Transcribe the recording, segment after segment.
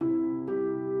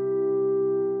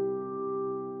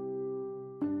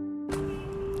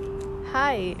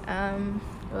Hi,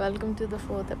 welcome to the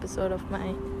fourth episode of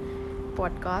my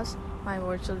podcast, my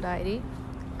virtual diary.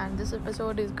 And this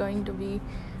episode is going to be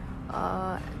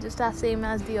just as same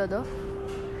as the other.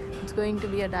 It's going to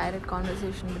be a direct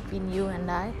conversation between you and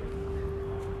I.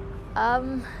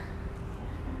 Um,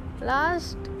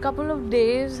 Last couple of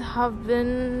days have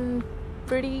been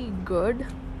pretty good,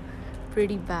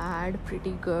 pretty bad,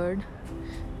 pretty good.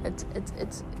 It's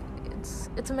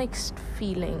a mixed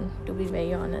feeling, to be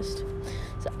very honest.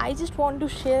 So I just want to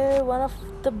share one of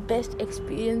the best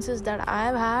experiences that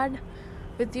I've had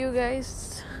with you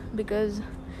guys, because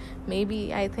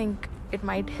maybe I think it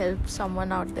might help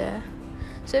someone out there.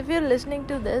 So if you're listening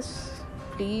to this,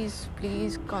 please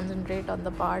concentrate on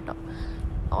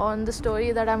on the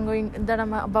story that I'm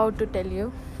about to tell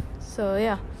you. So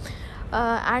yeah,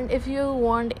 and if you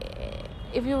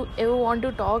ever want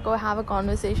to talk or have a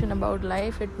conversation about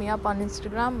life, hit me up on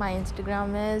Instagram. My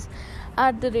Instagram is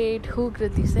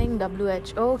 @whokritisingh,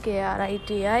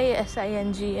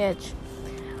 WHOKRITISINGH.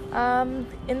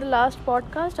 In the last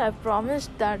podcast, I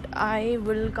promised that I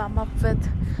will come up with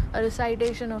a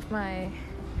recitation of my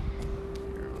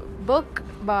book,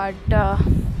 but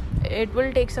it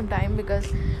will take some time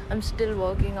because I'm still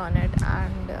working on it,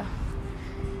 and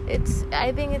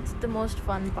I think it's the most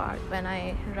fun part when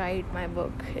I write my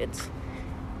book. It's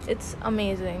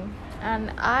amazing,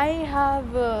 and I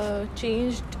have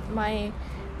changed my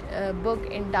book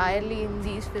entirely in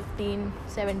these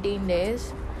 15-17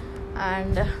 days,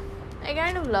 and I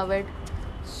kind of love it.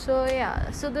 So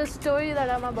yeah, so the story that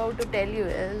I'm about to tell you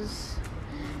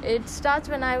it starts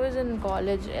when I was in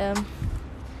college.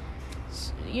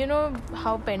 You know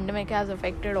how pandemic has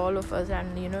affected all of us,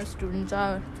 and students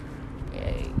are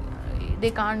they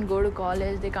can't go to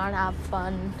college, they can't have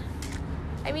fun.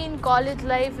 I mean, college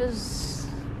life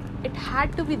it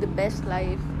had to be the best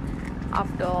life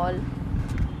after all.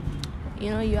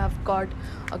 You have got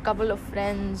a couple of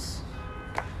friends,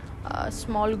 a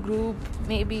small group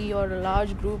maybe, or a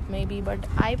large group maybe, but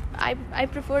I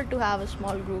prefer to have a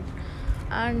small group,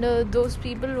 and those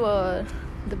people were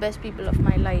the best people of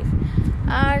my life.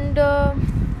 And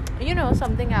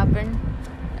something happened.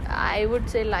 I would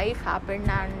say life happened,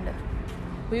 and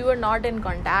we were not in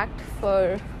contact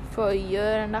for a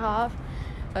year and a half.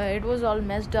 It was all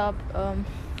messed up.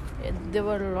 There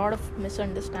were a lot of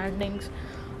misunderstandings,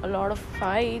 a lot of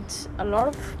fights, a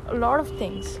lot of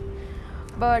things.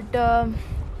 But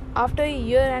after a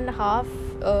year and a half,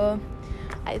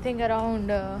 I think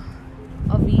around a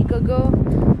week ago,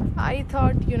 I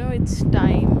thought, it's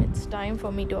time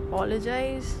for me to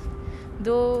apologize.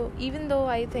 Even though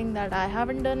I think that I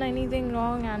haven't done anything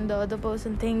wrong, and the other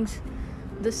person thinks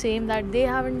the same, that they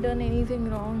haven't done anything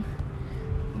wrong,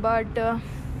 but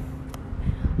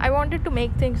I wanted to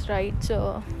make things right.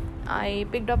 So I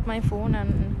picked up my phone,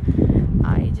 and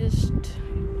I just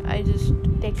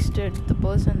texted the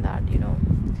person that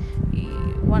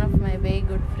one of my very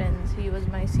good friends. He was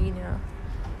my senior,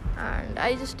 and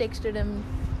I just texted him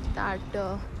that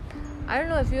I don't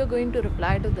know if you're going to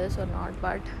reply to this or not,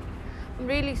 but I'm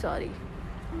really sorry.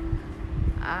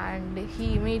 And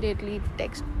he immediately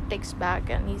texts back,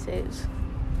 and he says,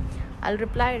 I'll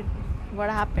reply what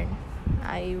happened.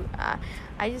 I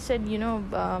just said,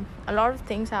 a lot of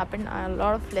things happened, a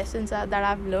lot of lessons that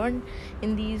I've learned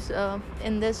in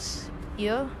this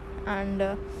year, and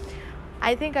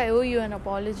I think I owe you an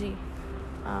apology.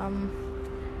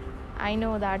 I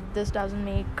know that this doesn't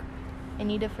make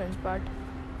any difference, but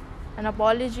an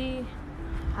apology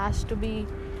has to be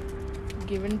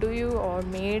given to you or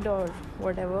made or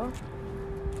whatever,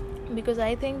 because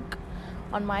I think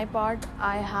on my part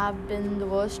I have been the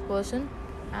worst person,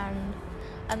 and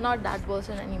I'm not that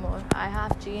person anymore. I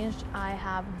have changed, I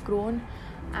have grown,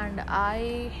 and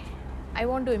I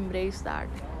want to embrace that.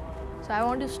 So I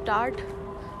want to start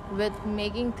with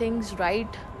making things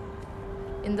right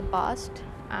in the past,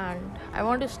 and I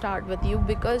want to start with you,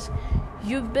 because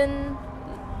you've been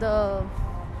the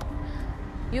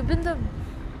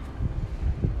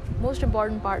most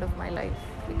important part of my life,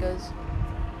 because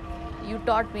you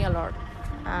taught me a lot,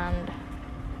 and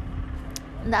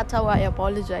that's how I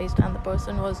apologized. And the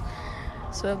person was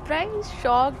surprised,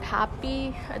 shocked,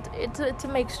 happy. It's a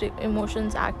mixed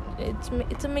emotions.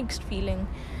 It's a mixed feeling.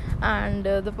 And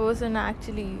the person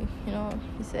actually,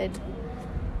 he said,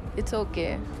 it's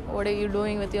okay, what are you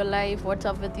doing with your life, what's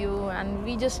up with you? And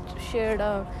we just shared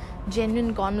a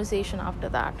genuine conversation after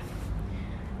that.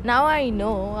 Now I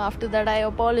know, after that I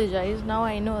apologized, now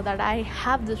I know that I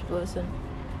have this person.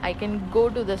 I can go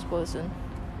to this person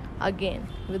again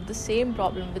with the same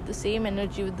problem, with the same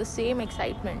energy, with the same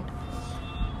excitement.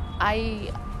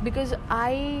 Because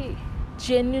I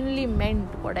genuinely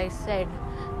meant what I said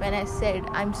when I said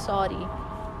I'm sorry.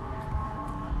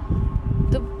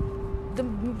 The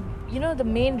the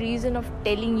main reason of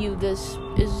telling you this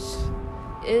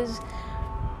is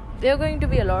there are going to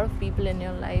be a lot of people in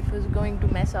your life who's going to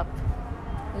mess up,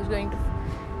 who's going to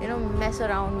mess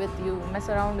around with you, mess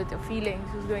around with your feelings,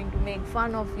 who's going to make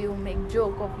fun of you, make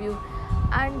joke of you,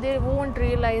 and they won't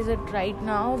realize it right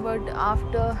now, but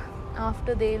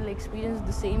after they'll experience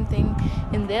the same thing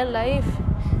in their life,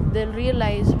 they'll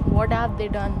realize what have they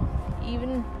done.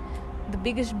 Even the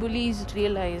biggest bullies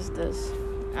realize this,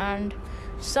 and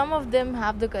some of them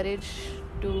have the courage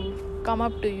to come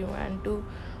up to you and to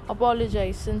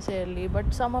apologize sincerely,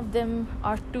 but some of them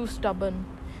are too stubborn.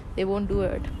 They won't do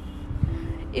it.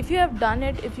 If you have done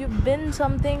it, if you've been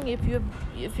something, if you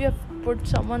have put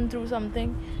someone through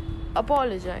something,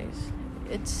 apologize.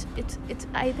 It's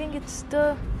I think it's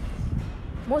the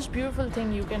most beautiful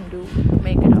thing you can do,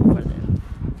 make it up for them.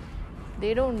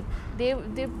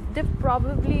 They've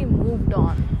probably moved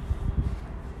on.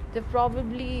 They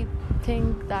probably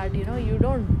think that you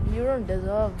don't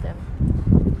deserve them.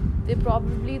 They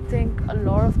probably think a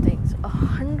lot of things,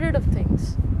 100 of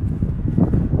things.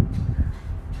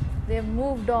 They've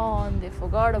moved on, they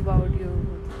forgot about you.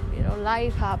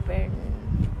 Life happened,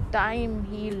 time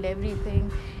healed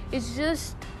everything. It's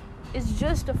just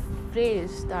a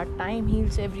phrase that time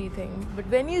heals everything. But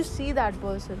when you see that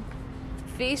person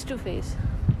face to face,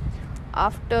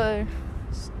 after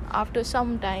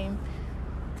some time,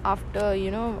 after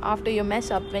your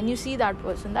mess up, when you see that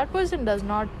person does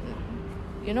not,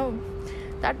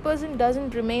 that person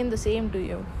doesn't remain the same to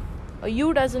you, or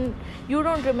you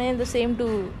don't remain the same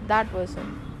to that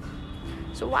person.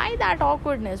 So why that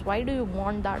awkwardness? Why do you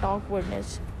want that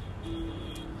awkwardness?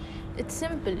 It's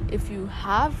simple. If you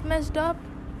have messed up,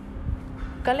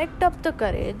 collect up the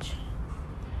courage.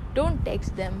 Don't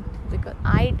text them, because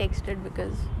I texted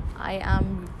because I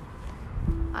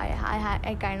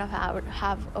kind of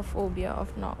have a phobia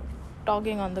of not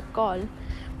talking on the call.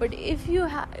 But if you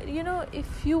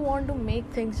if you want to make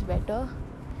things better,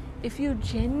 if you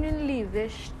genuinely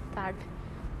wish that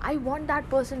I want that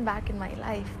person back in my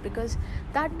life because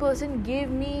that person gave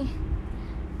me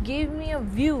a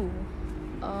view,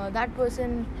 that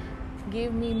person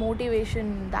gave me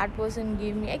motivation, that person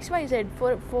gave me XYZ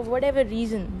for whatever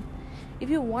reason. If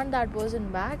you want that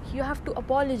person back, you have to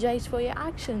apologize for your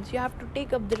actions. You have to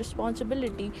take up the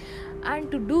responsibility, and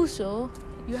to do so,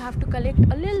 you have to collect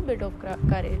a little bit of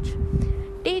courage.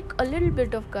 Take a little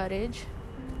bit of courage,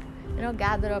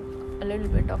 gather up a little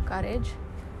bit of courage.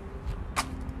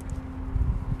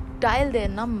 Dial their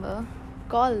number,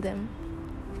 call them,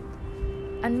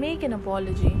 and make an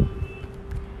apology.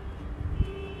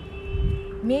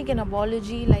 Make an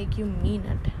apology like you mean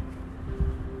it.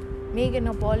 Make an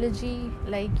apology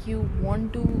like you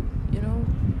want to,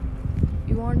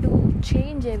 you want to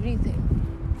change everything.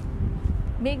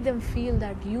 Make them feel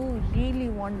that you really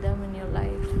want them in your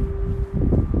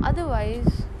life.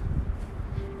 Otherwise,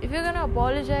 if you're gonna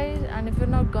apologize and if you're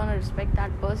not gonna respect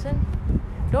that person,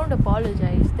 don't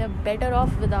apologize. They're better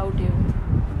off without you.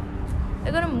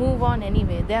 They're gonna move on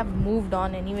anyway. They have moved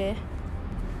on anyway,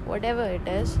 whatever it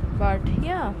is. But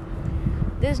yeah,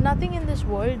 there's nothing in this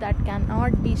world that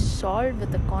cannot be solved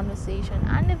with a conversation.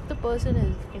 And if the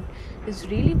person is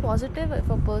really positive, if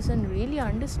a person really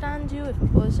understands you, if a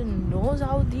person knows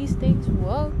how these things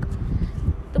work,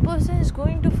 the person is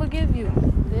going to forgive you.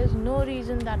 There's no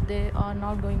reason that they are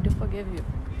not going to forgive you.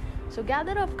 So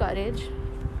gather up courage,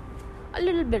 a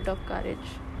little bit of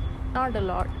courage, not a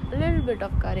lot, a little bit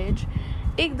of courage.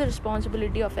 Take the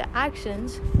responsibility of your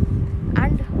actions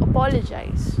and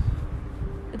apologize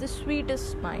with the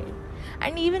sweetest smile.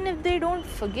 And even if they don't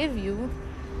forgive you,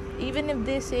 even if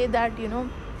they say that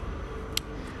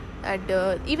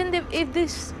if they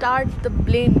start the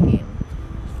blame game,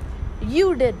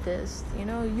 you did this,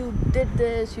 you did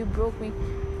this, you broke me,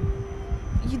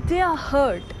 they are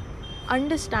hurt.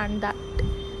 Understand that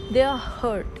they are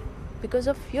hurt because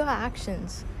of your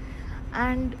actions,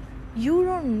 and you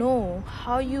don't know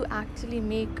how you actually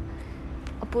make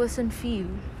a person feel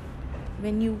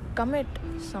when you commit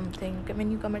something,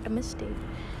 when you commit a mistake.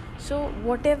 So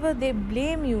whatever they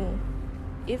blame you,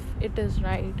 if it is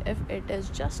right, if it is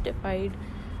justified,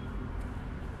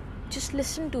 just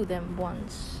listen to them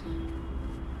once.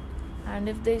 And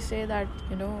if they say that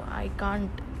I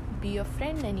can't be a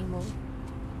friend anymore,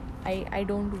 I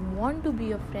don't want to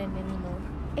be a friend anymore,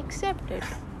 accept it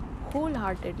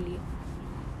wholeheartedly,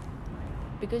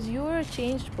 because you're a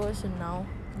changed person now,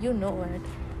 you know it.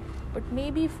 But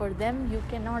maybe for them you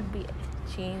cannot be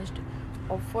changed,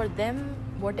 or for them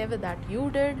whatever that you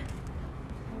did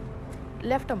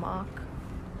left a mark.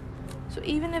 So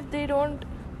even if they don't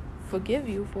forgive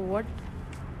you for what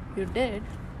you did,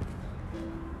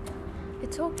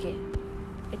 it's okay.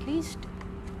 At least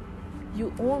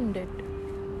you owned it.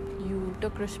 You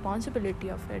took responsibility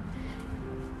of it.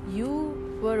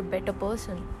 You were a better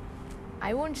person.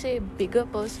 I won't say a bigger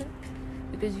person,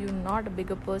 because you're not a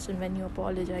bigger person when you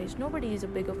apologize. Nobody is a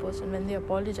bigger person when they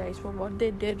apologize for what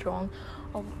they did wrong,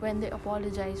 or when they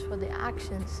apologize for their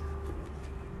actions.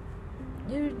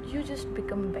 You just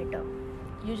become better.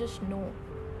 You just know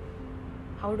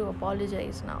how to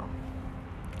apologize now.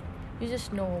 You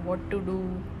just know what to do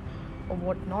or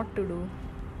what not to do.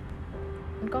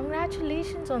 And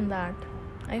congratulations on that.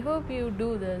 I hope you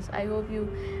do this. I hope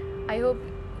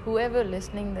whoever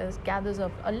listening this gathers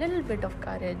up a little bit of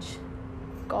courage,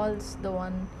 calls the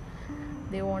one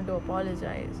they want to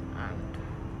apologize, and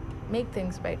make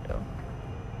things better.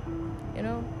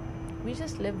 We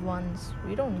just live once.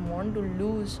 We don't want to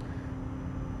lose.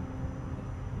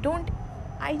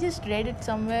 I just read it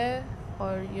somewhere,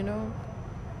 or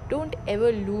don't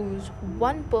ever lose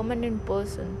one permanent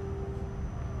person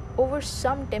over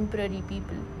some temporary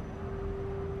people.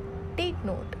 Take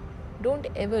note. Don't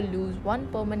ever lose one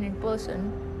permanent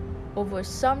person over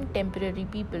some temporary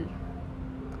people.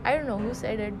 I don't know who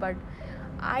said it, but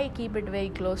I keep it very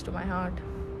close to my heart,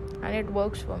 and it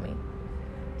works for me.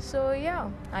 So yeah,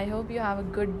 I hope you have a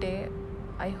good day.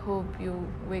 I hope you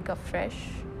wake up fresh.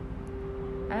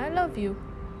 And I love you.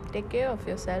 Take care of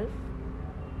yourself.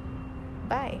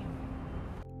 Bye.